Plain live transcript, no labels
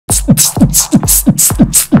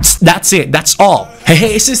That's it. That's all.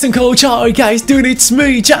 Hey, assistant coach. How are you guys doing? It's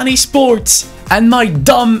me, CaniSports, and my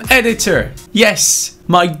dumb editor. Yes,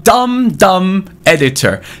 my dumb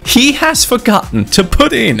editor. He has forgotten to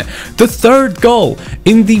put in the third goal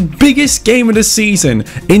in the biggest game of the season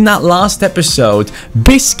in that last episode.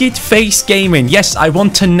 Biscuit Face Gaming. Yes, I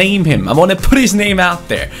want to name him. I want to put his name out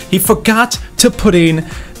there. He forgot to put in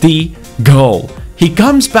the goal. He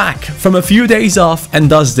comes back from a few days off and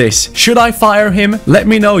does this. Should I fire him? Let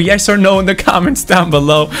me know yes or no in the comments down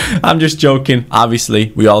below. I'm just joking.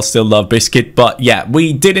 Obviously, we all still love Biscuit. But yeah,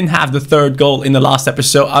 we didn't have the third goal in the last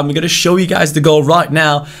episode. I'm going to show you guys the goal right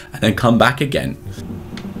now and then come back again.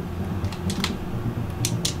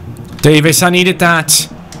 Davis, I needed that.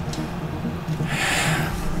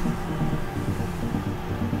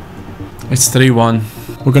 It's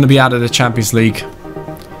 3-1. We're going to be out of the Champions League.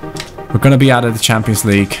 We're going to be out of the Champions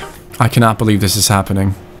League. I cannot believe this is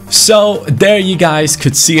happening. So, there you guys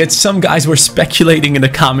could see it. Some guys were speculating in the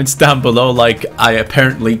comments down below like I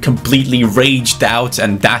apparently completely raged out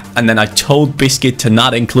and then I told Biscuit to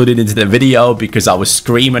not include it into the video because I was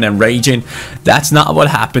screaming and raging. That's not what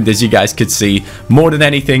happened, as you guys could see. More than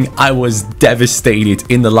anything, I was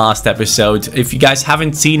devastated in the last episode. If you guys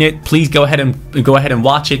haven't seen it, please go ahead and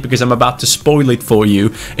watch it because I'm about to spoil it for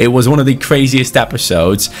you. It was one of the craziest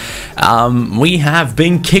episodes. We have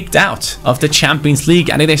been kicked out of the Champions League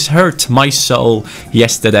and it is hurt my soul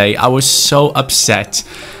yesterday. I was so upset.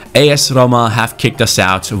 AS Roma have kicked us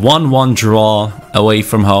out. 1-1 draw away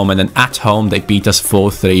from home, and then at home they beat us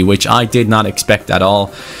 4-3, which I did not expect at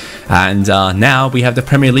all. And now we have the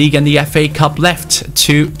Premier League and the FA Cup left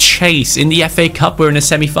to chase. In the FA Cup, we're in the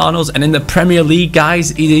semi-finals, and in the Premier League, guys,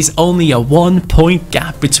 it is only a 1-point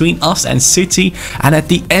gap between us and City. And at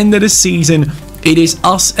the end of the season, it is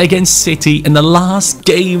us against City in the last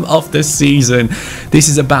game of the season. This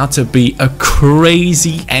is about to be a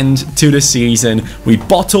crazy end to the season. We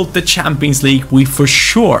bottled the Champions League. We for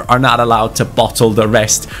sure are not allowed to bottle the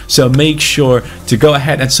rest. So make sure to go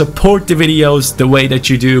ahead and support the videos the way that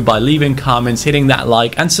you do by leaving comments, hitting that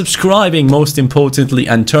like, and subscribing most importantly,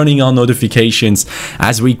 and turning on notifications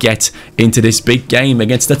as we get into this big game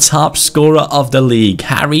against the top scorer of the league.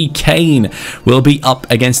 Harry Kane will be up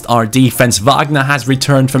against our defense. Wagner has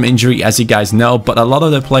returned from injury, as you guys know, but a lot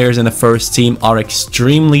of the players in the first team are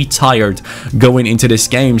extremely tired going into this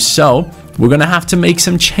game, so we're gonna have to make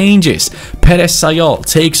some changes. Perez Sayol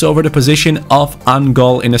takes over the position of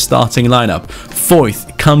Angol in the starting lineup.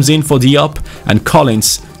 Foyth comes in for Diop, and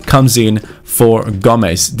Collins comes in for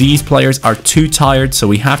Gomez. These players are too tired, so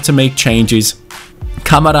we have to make changes.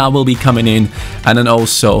 Camara will be coming in, and then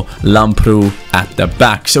also Lamprou at the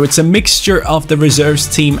back. So it's a mixture of the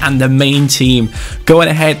reserves team and the main team going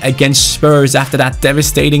ahead against Spurs after that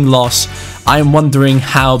devastating loss. I am wondering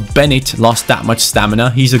how Bennett lost that much stamina.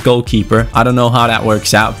 He's a goalkeeper. I don't know how that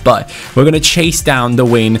works out, but we're going to chase down the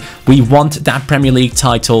win. We want that Premier League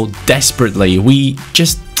title desperately.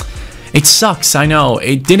 It sucks, I know.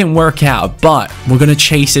 It didn't work out, but we're going to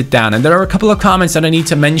chase it down. And there are a couple of comments that I need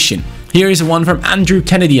to mention. Here is one from Andrew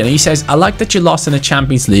Kennedy, and he says, I like that you lost in the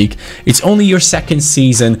Champions League. It's only your second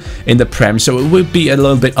season in the Prem, so it would be a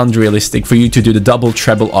little bit unrealistic for you to do the double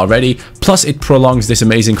treble already. Plus, it prolongs this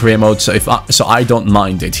amazing career mode, so I don't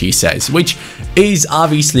mind it, he says, which is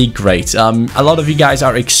obviously great. A lot of you guys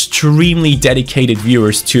are extremely dedicated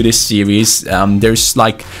viewers to this series. There's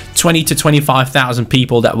like 20 to 25,000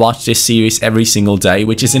 people that watch this series every single day,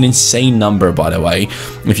 which is an insane number, by the way,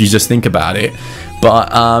 if you just think about it.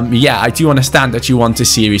 But yeah, I do understand that you want the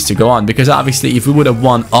series to go on, because obviously if we would have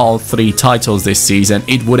won all 3 titles this season,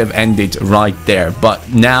 it would have ended right there.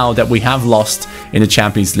 But now that we have lost in the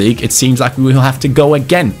Champions League, it seems like we will have to go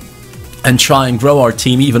again and try and grow our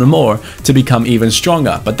team even more to become even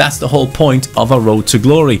stronger. But that's the whole point of a road to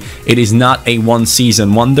glory. It is not a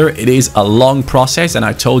one-season wonder. It is a long process, and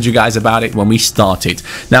I told you guys about it when we started.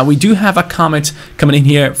 Now, we do have a comment coming in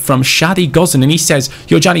here from Shadi Gozan, and he says,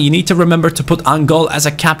 yo, Johnny, you need to remember to put Angol as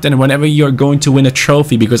a captain whenever you're going to win a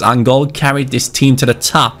trophy, because Angol carried this team to the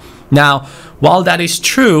top. Now, while that is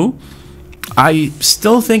true, I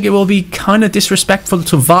still think it will be kind of disrespectful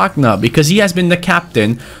to Wagner, because he has been the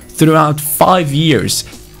captain throughout 5 years,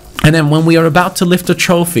 and then when we are about to lift a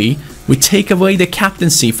trophy, we take away the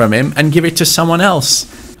captaincy from him and give it to someone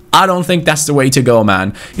else. I don't think that's the way to go,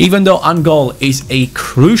 man. Even though Angol is a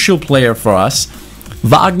crucial player for us,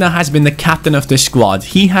 Wagner has been the captain of this squad.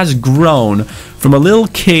 He has grown from a little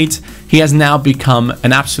kid. He has now become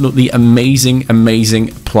an absolutely amazing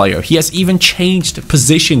player. He has even changed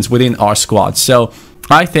positions within our squad, so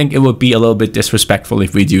I think it would be a little bit disrespectful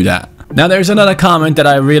if we do that. Now there's another comment that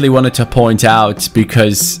I really wanted to point out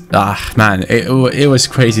because, man, it was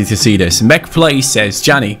crazy to see this. MechPlay says,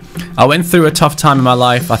 Johnny, I went through a tough time in my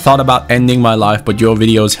life. I thought about ending my life, but your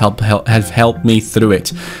videos have helped me through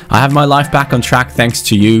it. I have my life back on track thanks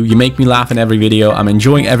to you. You make me laugh in every video. I'm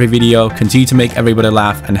enjoying every video. Continue to make everybody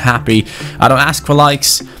laugh and happy. I don't ask for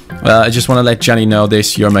likes. I just want to let Johnny know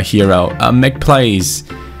this. You're my hero.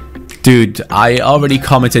 MechPlays. Dude, I already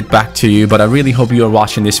commented back to you, but I really hope you are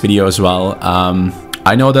watching this video as well.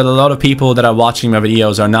 I know that a lot of people that are watching my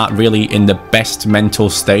videos are not really in the best mental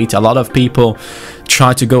state. A lot of people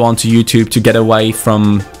try to go onto YouTube to get away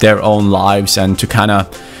from their own lives and to kind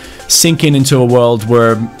of sink into a world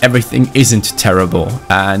where everything isn't terrible.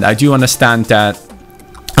 And I do understand that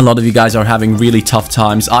a lot of you guys are having really tough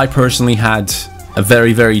times. I personally had a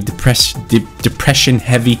very depression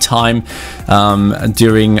heavy time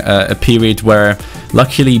during a period where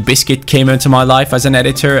luckily Biscuit came into my life as an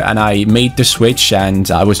editor, and I made the switch,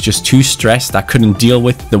 and I was just too stressed. I couldn't deal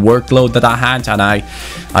with the workload that I had, and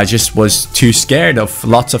I just was too scared of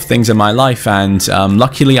lots of things in my life. And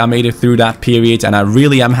luckily I made it through that period, and I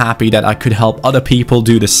really am happy that I could help other people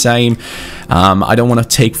do the same. I don't want to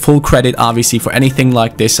take full credit obviously for anything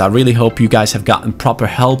like this. I really hope you guys have gotten proper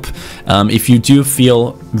help. If you do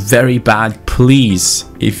feel very bad, please,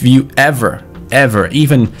 if you ever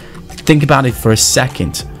even think about it for a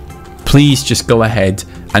second, please just go ahead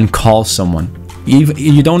and call someone.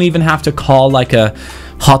 You don't even have to call like a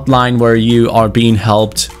hotline where you are being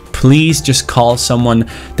helped. Please just call someone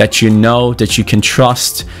that you know, that you can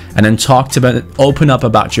trust, and then open up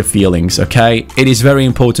about your feelings, okay? It is very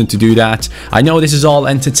important to do that. I know this is all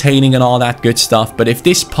entertaining and all that good stuff, but if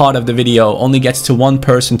this part of the video only gets to one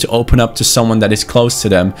person to open up to someone that is close to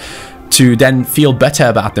them, to then feel better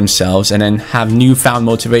about themselves and then have newfound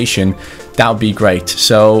motivation, that would be great.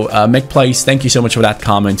 So MechPlays, thank you so much for that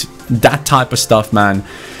comment. That type of stuff, man,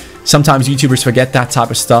 sometimes YouTubers forget that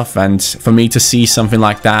type of stuff, and for me to see something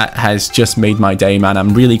like that has just made my day, man.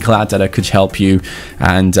 I'm really glad that I could help you,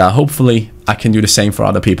 and hopefully I can do the same for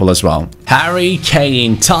other people as well. Harry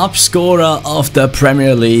Kane, top scorer of the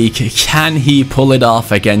Premier League. Can he pull it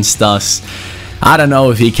off against us? I don't know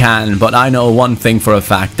if he can, but I know one thing for a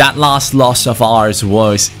fact. That last loss of ours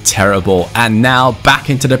was terrible. And now back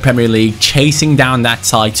into the Premier League, chasing down that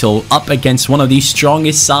title up against one of the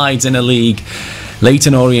strongest sides in the league.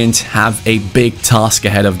 Leyton Orient have a big task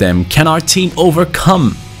ahead of them. Can our team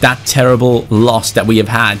overcome that terrible loss that we have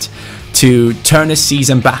had to turn the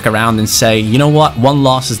season back around and say, you know what, one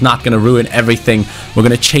loss is not going to ruin everything. We're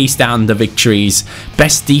going to chase down the victories.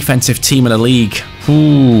 Best defensive team in the league.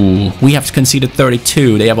 Ooh, we have conceded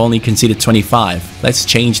 32. They have only conceded 25. Let's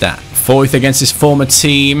change that. Fourth against his former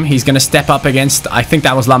team. He's going to step up against, I think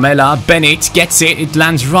that was Lamela. Bennett gets it. It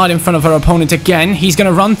lands right in front of our opponent again. He's going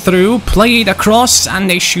to run through, play it across, and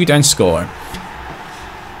they shoot and score.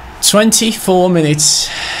 24 minutes.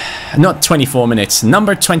 Not 24 minutes.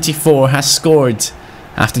 Number 24 has scored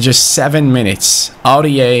after just 7 minutes.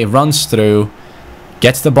 Aurier runs through,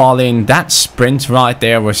 gets the ball in. That sprint right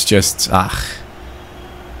there was just...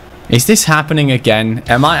 Is this happening again?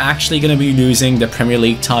 Am I actually going to be losing the Premier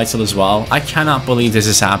League title as well? I cannot believe this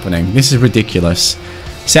is happening. This is ridiculous.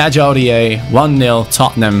 Sergio Aurier, 1-0,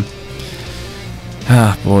 Tottenham.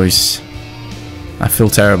 Boys. I feel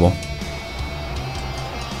terrible.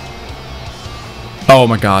 Oh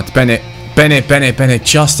my god, Bennett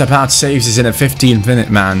just about saves us in a 15th minute,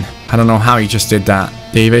 man. I don't know how he just did that.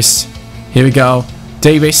 Davis, here we go.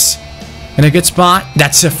 Davis, in a good spot.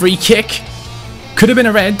 That's a free kick. Could have been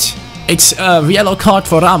a red. It's a yellow card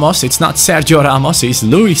for Ramos. It's not Sergio Ramos, it's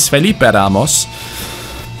Luis Felipe Ramos.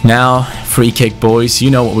 Now, free kick, boys. You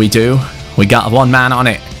know what we do. We got one man on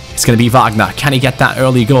it. It's going to be Wagner. Can he get that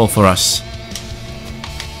early goal for us?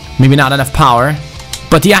 Maybe not enough power,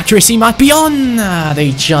 but the accuracy might be on.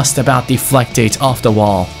 They just about deflect it off the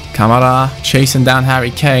wall. Camara chasing down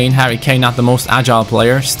Harry Kane. Harry Kane, not the most agile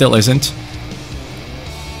player. Still isn't.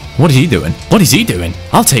 What is he doing? What is he doing?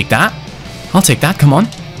 I'll take that. I'll take that. Come on.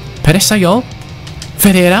 Perez-Sayol.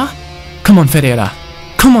 Ferreira. Come on, Ferreira.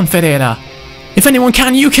 Come on, Ferreira. If anyone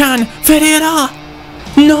can, you can. Ferreira.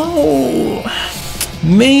 No.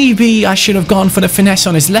 Maybe I should have gone for the finesse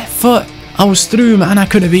on his left foot. I was through, man. I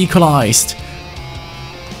could have equalized.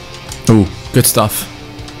 Ooh, good stuff.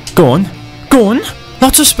 Go on. Go on.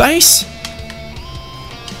 Lots of space.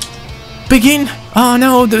 Begin. Oh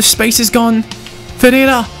no, the space is gone.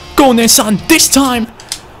 Ferreira. Go on there, son. This time.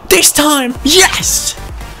 This time. Yes.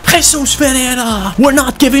 Jesus Ferreira. We're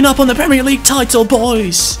not giving up on the Premier League title,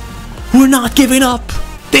 boys. We're not giving up.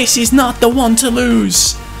 This is not the one to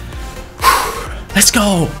lose. Let's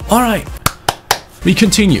go. Alright. We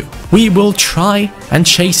continue. We will try and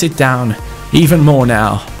chase it down even more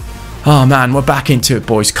now. Oh man, we're back into it,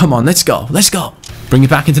 boys. Come on, let's go. Let's go. Bring it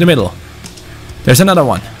back into the middle. There's another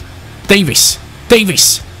one. Davis.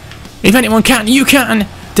 Davis. If anyone can, you can.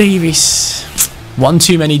 Davis. One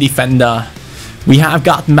too many defender. We have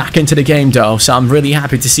gotten back into the game though, so I'm really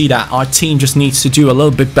happy to see that. Our team just needs to do a little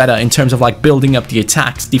bit better in terms of like building up the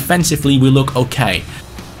attacks. Defensively, we look okay.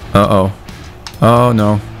 Uh-oh. Oh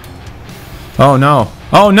no. Oh no.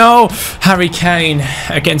 Oh no! Harry Kane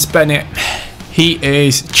against Bennett. He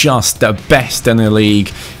is just the best in the league.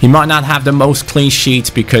 He might not have the most clean sheets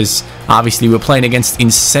because obviously we're playing against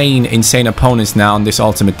insane opponents now on this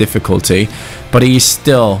ultimate difficulty. But he is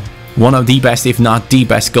still one of the best, if not the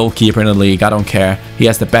best goalkeeper in the league. I don't care. He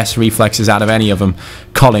has the best reflexes out of any of them.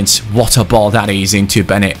 Collins, what a ball that is into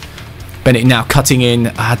Bennett. Bennett now cutting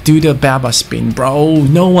in. Do the Baba spin, bro.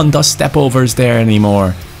 No one does step overs there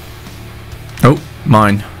anymore. Oh,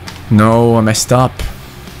 mine. No, I messed up.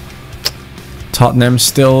 Tottenham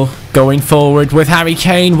still going forward with Harry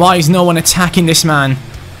Kane. Why is no one attacking this man?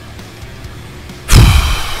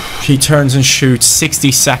 He turns and shoots.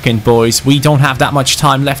 60-second, boys. We don't have that much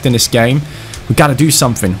time left in this game. We got to do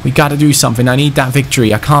something. We got to do something. I need that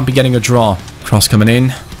victory. I can't be getting a draw. Cross coming in.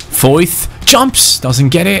 Foyth jumps. Doesn't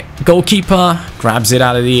get it. Goalkeeper grabs it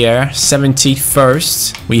out of the air.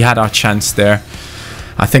 71st. We had our chance there.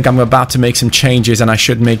 I think I'm about to make some changes and I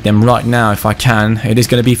should make them right now if I can. It is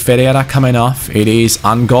going to be Ferreira coming off. It is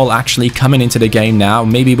Angol actually coming into the game now.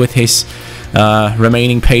 Maybe with his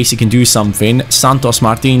remaining pace he can do something. Santos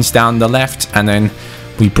Martins down the left and then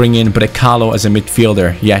we bring in Brecalo as a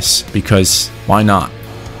midfielder. Yes, because why not?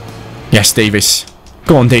 Yes, Davis.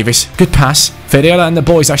 Go on, Davis. Good pass. Ferreira and the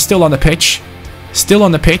boys are still on the pitch. Still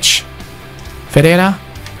on the pitch. Ferreira.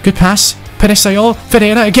 Good pass. Peresayol,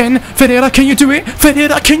 Ferreira again. Ferreira, can you do it?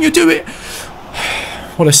 Ferreira, can you do it?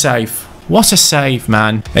 What a save. What a save,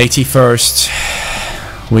 man.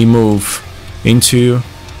 81st. We move into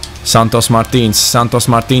Santos Martins. Santos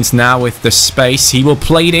Martins now with the space. He will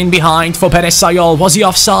play it in behind for Peresayol. Was he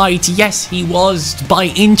offside? Yes, he was. By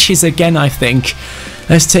inches again, I think.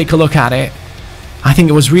 Let's take a look at it. I think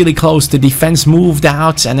it was really close. The defense moved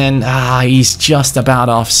out and then he's just about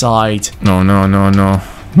offside. No, no, no, no.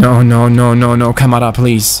 No, no, no, no, no. Kamara,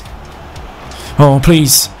 please. Oh,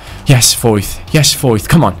 please. Yes, Foyth. Yes, Foyth.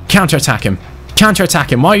 Come on. Counter-attack him.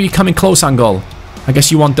 Counter-attack him. Why are you coming close, Angol? I guess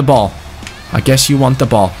you want the ball. I guess you want the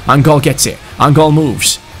ball. Angol gets it. Angol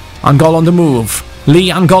moves. Angol on the move.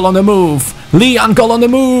 Lee Angol on the move. Lee Angol on the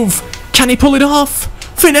move. Can he pull it off?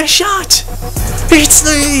 Finish shot. It's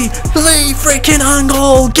Lee. Lee freaking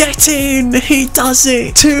Angol. Get in. He does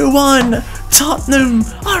it. 2-1. Tottenham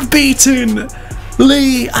are beaten.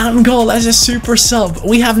 Lee Angol as a super sub.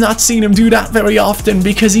 We have not seen him do that very often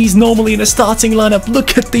because he's normally in the starting lineup.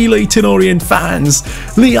 Look at the Leyton Orient fans.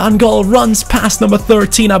 Lee Angol runs past number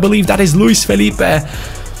 13. I believe that is Luis Felipe.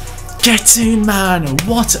 Get in, man.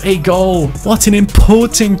 What a goal. What an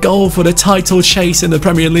important goal for the title chase in the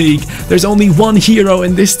Premier League. There's only one hero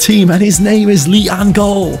in this team and his name is Lee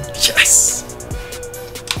Angol. Yes.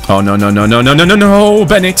 Oh, no, no, no, no, no, no, no, no.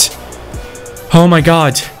 Bennett. Oh, my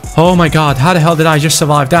God. Oh my God, how the hell did I just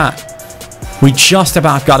survive that? We just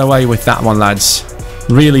about got away with that one, lads.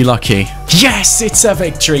 Really lucky. Yes, it's a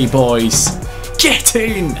victory, boys. Get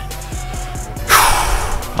in.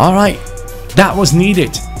 Alright, that was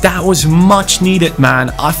needed. That was much needed, man.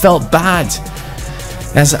 I felt bad.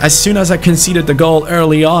 As soon as I conceded the goal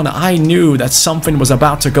early on, I knew that something was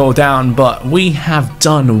about to go down, but we have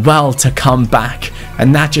done well to come back.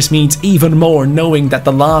 And that just means even more knowing that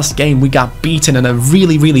the last game we got beaten in a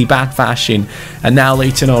really, really bad fashion. And now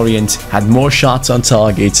Leyton Orient had more shots on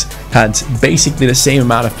target, had basically the same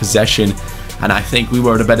amount of possession. And I think we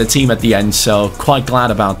were the better team at the end, so quite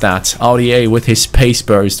glad about that. Aurier with his pace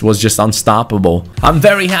burst was just unstoppable. I'm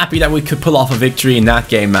very happy that we could pull off a victory in that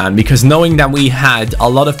game, man, because knowing that we had a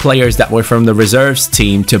lot of players that were from the reserves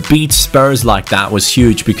team to beat Spurs like that was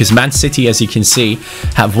huge, because Man City, as you can see,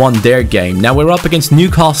 have won their game. Now we're up against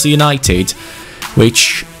Newcastle United,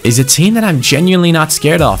 which is a team that I'm genuinely not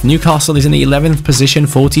scared of. Newcastle is in the 11th position,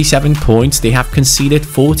 47 points. They have conceded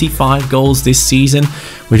 45 goals this season,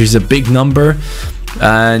 which is a big number.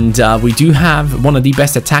 And we do have one of the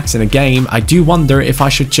best attacks in the game. I do wonder if I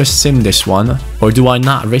should just sim this one, or do I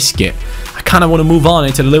not risk it? I kind of want to move on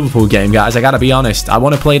into the Liverpool game, guys. I gotta be honest. I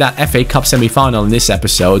want to play that FA Cup semi-final in this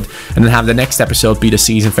episode, and then have the next episode be the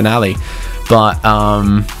season finale. But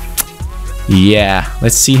yeah,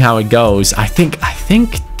 let's see how it goes. I think,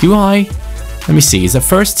 do I? Let me see. Is the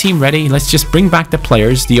first team ready? Let's just bring back the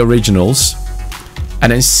players, the originals,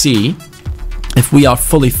 and then see if we are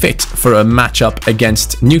fully fit for a matchup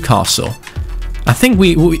against Newcastle. I think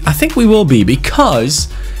we will be,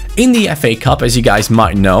 because in the FA Cup, as you guys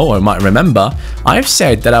might know or might remember, I've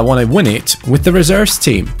said that I want to win it with the reserves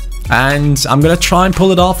team. And I'm going to try and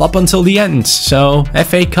pull it off up until the end. So,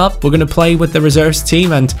 FA Cup, we're going to play with the reserves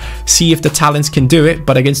team and see if the talents can do it.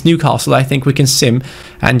 But against Newcastle, I think we can sim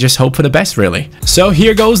and just hope for the best, really. So,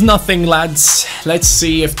 here goes nothing, lads. Let's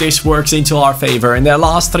see if this works into our favor. In their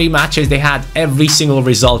last 3 matches, they had every single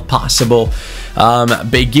result possible.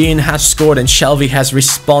 Begin has scored and Shelby has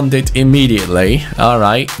responded immediately.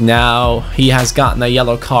 Alright, now he has gotten a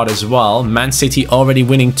yellow card as well. Man City already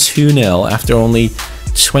winning 2-0 after only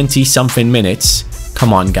 20-something minutes.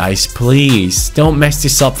 Come on, guys, please don't mess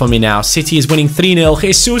this up for me now. City is winning 3-0.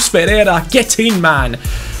 Jesus Ferreira, get in, man.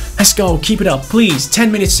 Let's go, keep it up, please.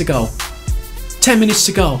 10 minutes to go. 10 minutes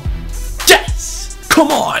to go. Yes! Come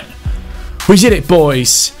on! We did it,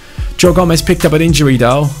 boys. Joe Gomez picked up an injury,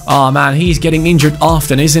 though. Oh, man, he's getting injured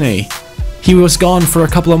often, isn't he? He was gone for a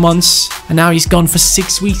couple of months, and now he's gone for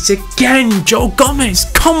 6 weeks again. Joe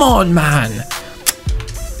Gomez, come on, man.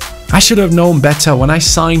 I should have known better. When I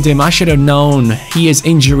signed him, I should have known he is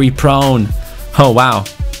injury prone. Oh, wow.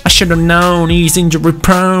 I should have known he's injury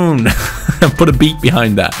prone. Put a beat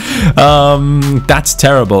behind that. That's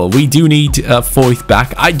terrible. We do need Foyth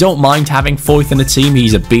back. I don't mind having Foyth in the team.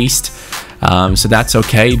 He's a beast. So that's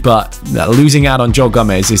okay. But losing out on Joe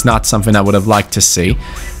Gomez is not something I would have liked to see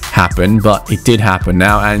happen, but it did happen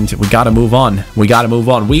now, and we gotta move on.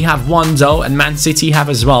 We have 1 though, and Man City have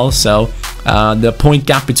as well, so the point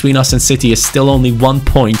gap between us and City is still only 1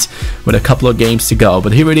 point with a couple of games to go.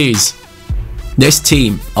 But here it is, this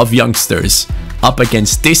team of youngsters up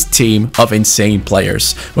against this team of insane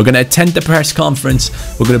players. We're going to attend the press conference.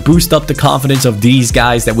 We're going to boost up the confidence of these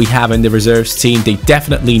guys that we have in the reserves team. They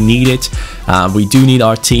definitely need it. We do need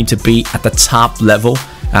our team to be at the top level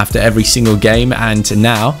after every single game, and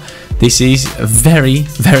now this is very,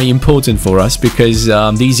 very important for us, because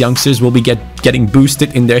these youngsters will be getting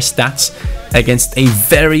boosted in their stats against a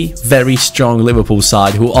very, very strong Liverpool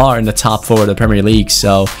side who are in the top 4 of the Premier League.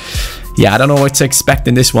 So yeah, I don't know what to expect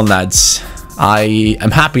in this one, lads. I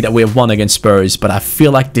am happy that we have won against Spurs, but I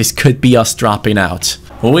feel like this could be us dropping out.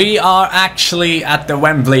 We are actually at the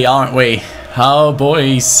Wembley, aren't we? Oh,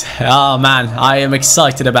 boys. Oh, man, I am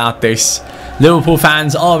excited about this. Liverpool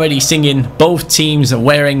fans already singing, both teams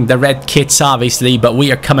wearing the red kits, obviously, but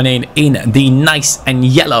we are coming in the nice and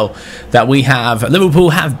yellow that we have.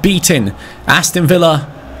 Liverpool have beaten Aston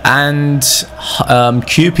Villa and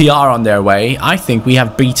QPR on their way. I think we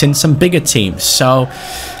have beaten some bigger teams. So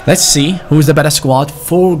let's see who's the better squad.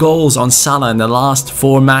 4 goals on Salah in the last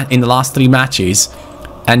 3 matches.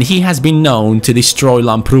 And he has been known to destroy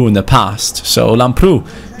Lamprou in the past. So Lamprou,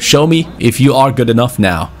 show me if you are good enough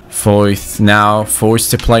now. Foyth now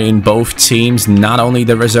forced to play in both teams, not only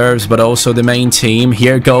the reserves but also the main team.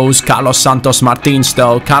 Here goes Carlos Santos Martins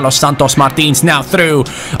though. Carlos Santos Martins now through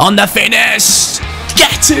on the finish.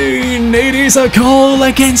 Get in! It is a goal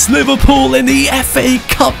against Liverpool in the FA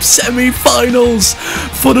Cup semi-finals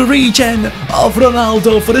for the regen of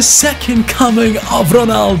Ronaldo, for the second coming of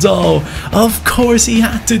Ronaldo. Of course he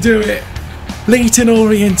had to do it. Leyton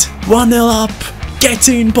Orient 1-0 up. Get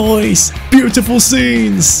in, boys. Beautiful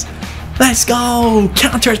scenes. Let's go.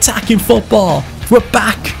 Counter-attacking football. We're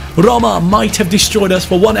back. Roma might have destroyed us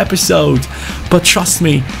for 1 episode, but trust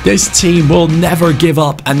me, this team will never give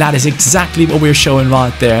up, and that is exactly what we're showing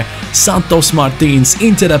right there. Santos Martins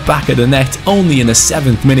into the back of the net only in the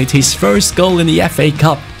 7th minute. His first goal in the FA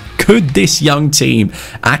Cup. Could this young team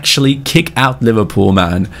actually kick out Liverpool,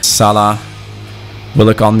 man? Salah will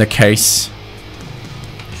look on the case.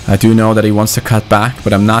 I do know that he wants to cut back,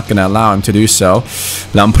 but I'm not going to allow him to do so.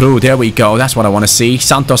 Lamprou, there we go. That's what I want to see.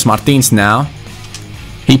 Santos Martins now.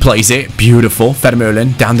 He plays it. Beautiful.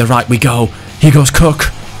 Vermeulen. Down the right we go. Here goes Cook.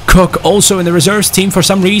 Cook also in the reserves team for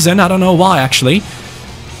some reason. I don't know why, actually.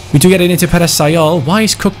 We do get it into Perez Sayol. Why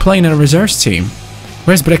is Cook playing in a reserves team?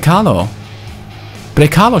 Where's Brecalo?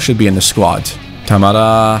 Brecalo should be in the squad.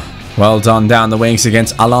 Tamara. Well done down the wings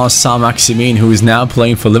against Alain Saint-Maximin, who is now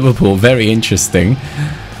playing for Liverpool. Very interesting.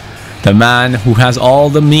 The man who has all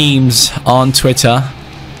the memes on Twitter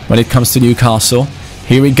when it comes to Newcastle.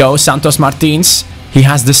 Here we go. Santos Martins. He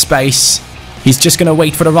has the space. He's just going to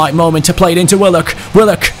wait for the right moment to play it into Willock.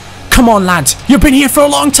 Willock, come on, lad. You've been here for a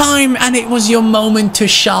long time, and it was your moment to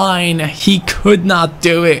shine. He could not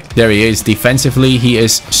do it. There he is. Defensively, he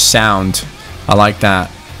is sound. I like that.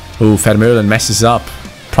 Ooh, Vermeulen messes up.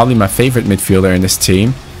 Probably my favorite midfielder in this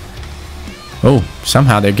team. Oh,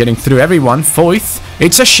 somehow they're getting through everyone. Foyth.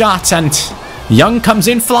 It's a shot, and Young comes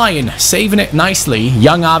in flying, saving it nicely.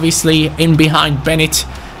 Young obviously in behind Bennett,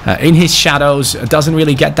 in his shadows. Doesn't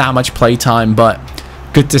really get that much playtime, but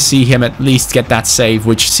good to see him at least get that save,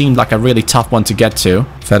 which seemed like a really tough one to get to.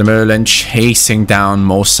 Vermeulen chasing down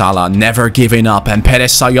Mo Salah, never giving up. And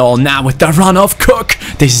Perez Sayol now with the run of Cook.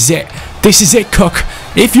 This is it. This is it, Cook.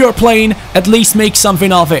 If you're playing, at least make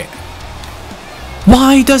something of it.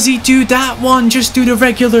 Why does he do that one? Just do the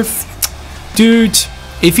regular... Dude,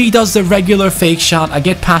 if he does the regular fake shot, I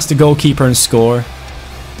get past the goalkeeper and score.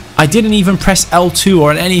 I didn't even press L2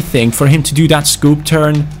 or anything for him to do that scoop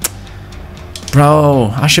turn.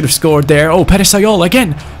 Bro, I should have scored there. Oh, Perez Sayol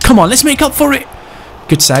again. Come on, let's make up for it.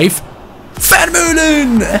 Good save.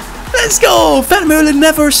 Vermeulen! Let's go! Vermeulen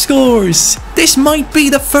never scores. This might be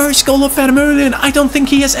the first goal of Vermeulen. I don't think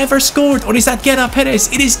he has ever scored. Or is that Guerra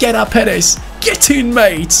Perez? It is Guerra Perez. Get in,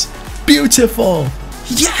 mate. Beautiful.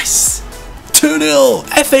 Yes! 2-0.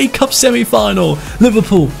 FA Cup semi-final.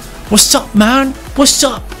 Liverpool. What's up, man? What's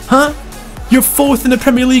up? Huh? You're 4th in the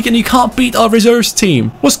Premier League and you can't beat our reserves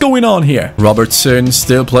team. What's going on here? Robertson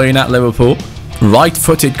still playing at Liverpool.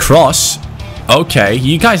 Right-footed cross. Okay,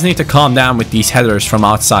 you guys need to calm down with these headers from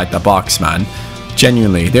outside the box, man.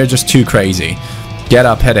 Genuinely, they're just too crazy.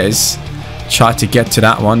 Guerra Perez tried to get to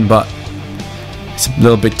that one, but it's a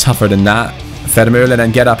little bit tougher than that. Vermeulen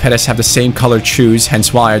and Guerra Perez have the same colored shoes,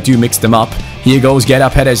 hence why I do mix them up. Here goes Guerra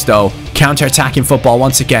Perez though. Counter-attacking football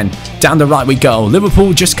once again. Down the right we go.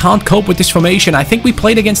 Liverpool just can't cope with this formation. I think we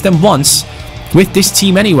played against them once with this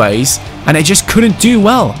team anyways, and they just couldn't do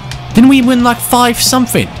well. Didn't we win like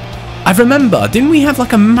 5-something? I remember, didn't we have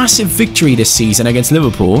like a massive victory this season against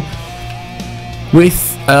Liverpool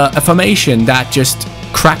with a formation that just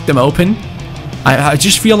cracked them open? I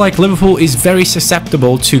just feel like Liverpool is very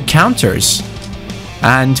susceptible to counters,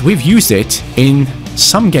 and we've used it in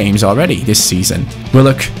some games already this season.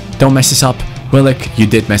 Willock, don't mess this up. Willock, you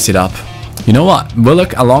did mess it up. You know what?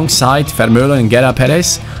 Willock alongside Vermeulen and Guerra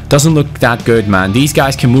Perez doesn't look that good, man. These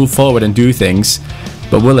guys can move forward and do things,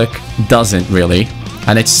 but Willock doesn't really.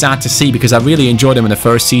 And it's sad to see because I really enjoyed him in the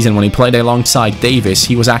first season when he played alongside Davis.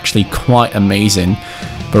 He was actually quite amazing.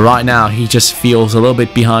 But right now, he just feels a little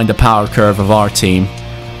bit behind the power curve of our team.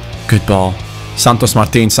 Good ball. Santos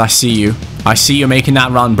Martins, I see you. I see you making that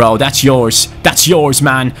run, bro. That's yours. That's yours,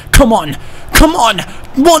 man. Come on. Come on.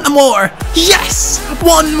 One more. Yes.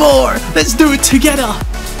 One more. Let's do it together.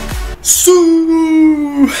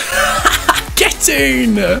 Sue. Get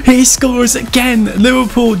in. He scores again.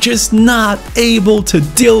 Liverpool just not able to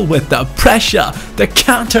deal with the pressure. The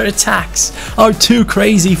counter-attacks are too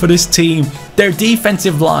crazy for this team. Their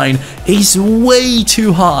defensive line is way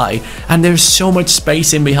too high and there's so much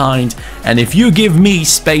space in behind, and if you give me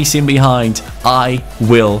space in behind, I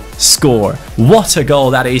will score. What a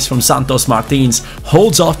goal that is from Santos Martins.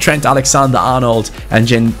 Holds off Trent Alexander-Arnold and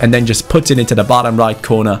then just puts it into the bottom right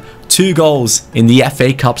corner. 2 goals in the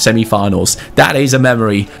FA Cup semi-finals. That is a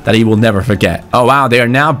memory that he will never forget. Oh wow, they are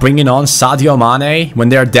now bringing on Sadio Mane when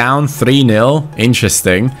they're down 3-0.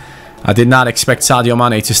 Interesting. I did not expect Sadio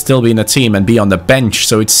Mane to still be in the team and be on the bench,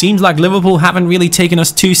 so it seems like Liverpool haven't really taken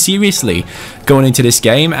us too seriously going into this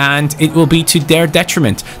game, and it will be to their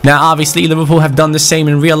detriment. Now, obviously, Liverpool have done the same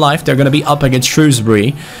in real life. They're going to be up against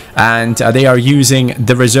Shrewsbury, and they are using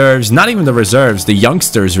the reserves, not even the reserves, the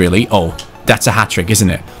youngsters, really. Oh, that's a hat-trick, isn't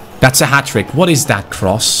it? That's a hat-trick. What is that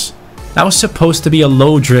cross? That was supposed to be a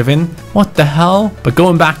low-driven. What the hell? But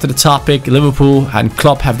going back to the topic, Liverpool and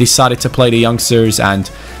Klopp have decided to play the youngsters and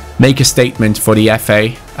make a statement for the FA.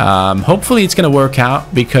 Hopefully it's going to work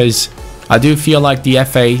out, because I do feel like the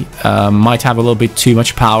FA might have a little bit too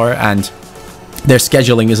much power and their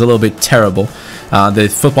scheduling is a little bit terrible. The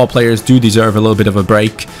football players do deserve a little bit of a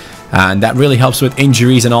break, and that really helps with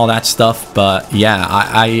injuries and all that stuff. But yeah,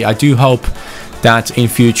 I do hope that in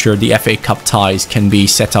future the FA Cup ties can be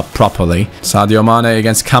set up properly. Sadio Mane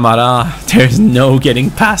against Kamara. There's no getting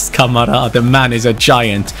past Kamara. The man is a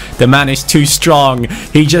giant. The man is too strong.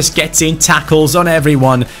 He just gets in tackles on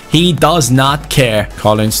everyone. He does not care.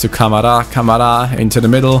 Collins to Kamara. Kamara into the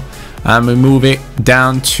middle. And we move it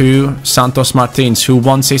down to Santos Martins, who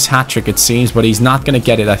wants his hat-trick, it seems, but he's not going to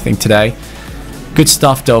get it, I think, today. Good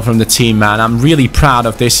stuff, though, from the team, man. I'm really proud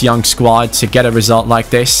of this young squad to get a result like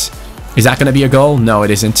this. Is that going to be a goal? No,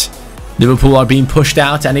 it isn't. Liverpool are being pushed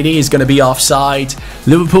out, and it is going to be offside.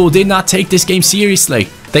 Liverpool did not take this game seriously.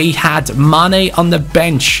 They had Mane on the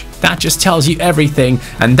bench. That just tells you everything,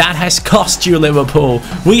 and that has cost you, Liverpool.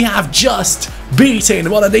 We have just beaten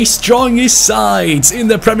one of the strongest sides in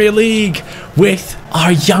the Premier League with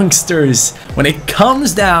our youngsters. When it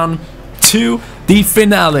comes down to the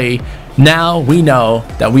finale, Now we know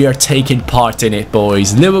that we are taking part in it,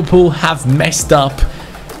 boys. Liverpool have messed up.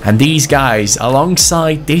 And these guys,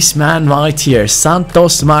 alongside this man right here,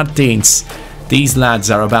 Santos Martins, these lads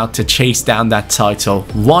are about to chase down that title.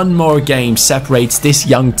 One more game separates this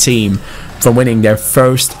young team from winning their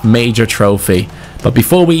first major trophy. But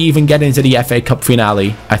before we even get into the FA Cup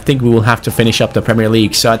finale, I think we will have to finish up the Premier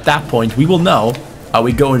League. So at that point, we will know, are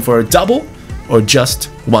we going for a double or just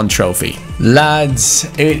one trophy? Lads,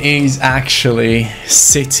 it is actually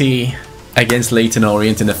City against Leyton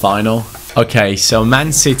Orient in the final. Okay, so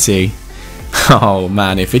Man City. Oh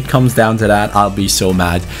man, if it comes down to that, I'll be so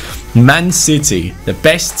mad. Man City, the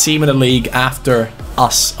best team in the league after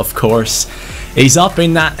us, of course, is up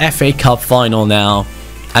in that FA Cup final now.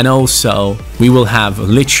 And also, we will have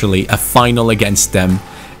literally a final against them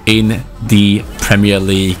in the Premier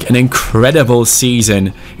League. An incredible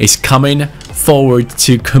season is coming forward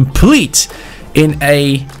to complete in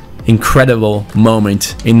a incredible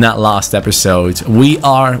moment in that last episode. We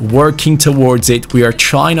are working towards it. We are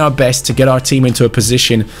trying our best to get our team into a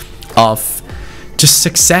position of just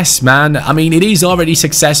success, man. I mean, it is already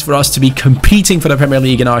success for us to be competing for the Premier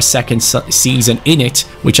League in our second season in it,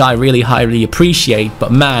 which I really highly appreciate.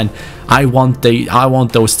 But man, I want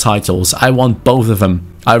those titles. I want both of them.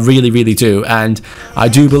 I really, really do. And I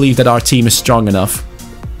do believe that our team is strong enough.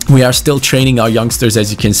 We are still training our youngsters,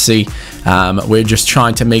 as you can see. We're just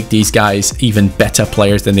trying to make these guys even better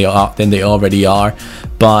players than they already are.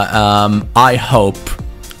 But I hope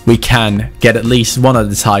we can get at least one of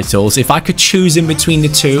the titles. If I could choose in between the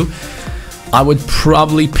two, I would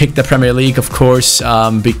probably pick the Premier League, of course,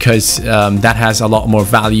 because that has a lot more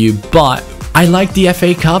value. But I like the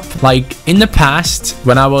FA Cup. Like in the past,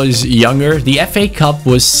 when I was younger, the FA Cup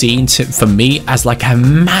was seen for me as like a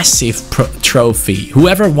massive trophy.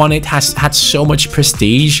 Whoever won it has had so much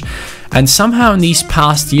prestige, and somehow in these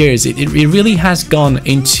past years, it really has gone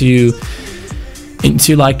into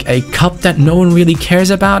like a cup that no one really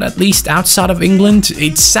cares about, at least outside of England.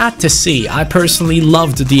 It's sad to see. I personally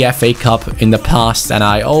loved the FA Cup in the past, and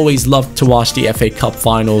I always loved to watch the FA Cup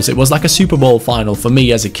finals. It was like a Super Bowl final for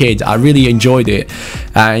me as a kid. I really enjoyed it,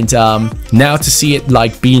 and now to see it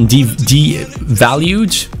like being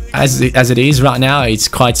devalued as it is right now, it's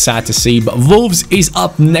quite sad to see. But Wolves is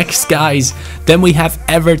up next, guys. Then we have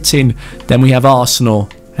Everton, then we have Arsenal,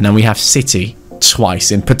 and then we have City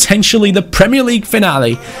twice in potentially the Premier League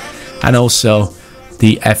finale and also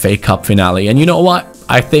the FA Cup finale. And you know what?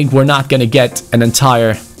 I think we're not going to get an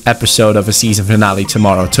entire episode of a season finale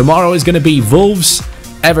tomorrow. Tomorrow is going to be Wolves,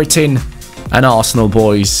 Everton, and Arsenal,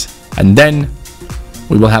 boys. And then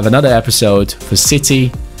we will have another episode for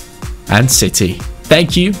City and City.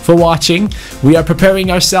 Thank you for watching. We are preparing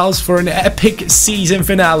ourselves for an epic season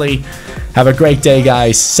finale. Have a great day,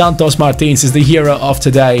 guys. Santos Martins is the hero of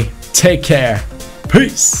today. Take care.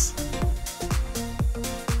 Peace.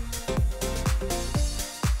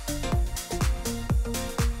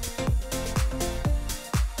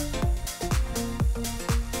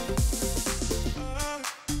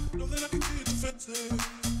 Know that I can be defensive.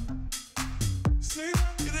 Sleep.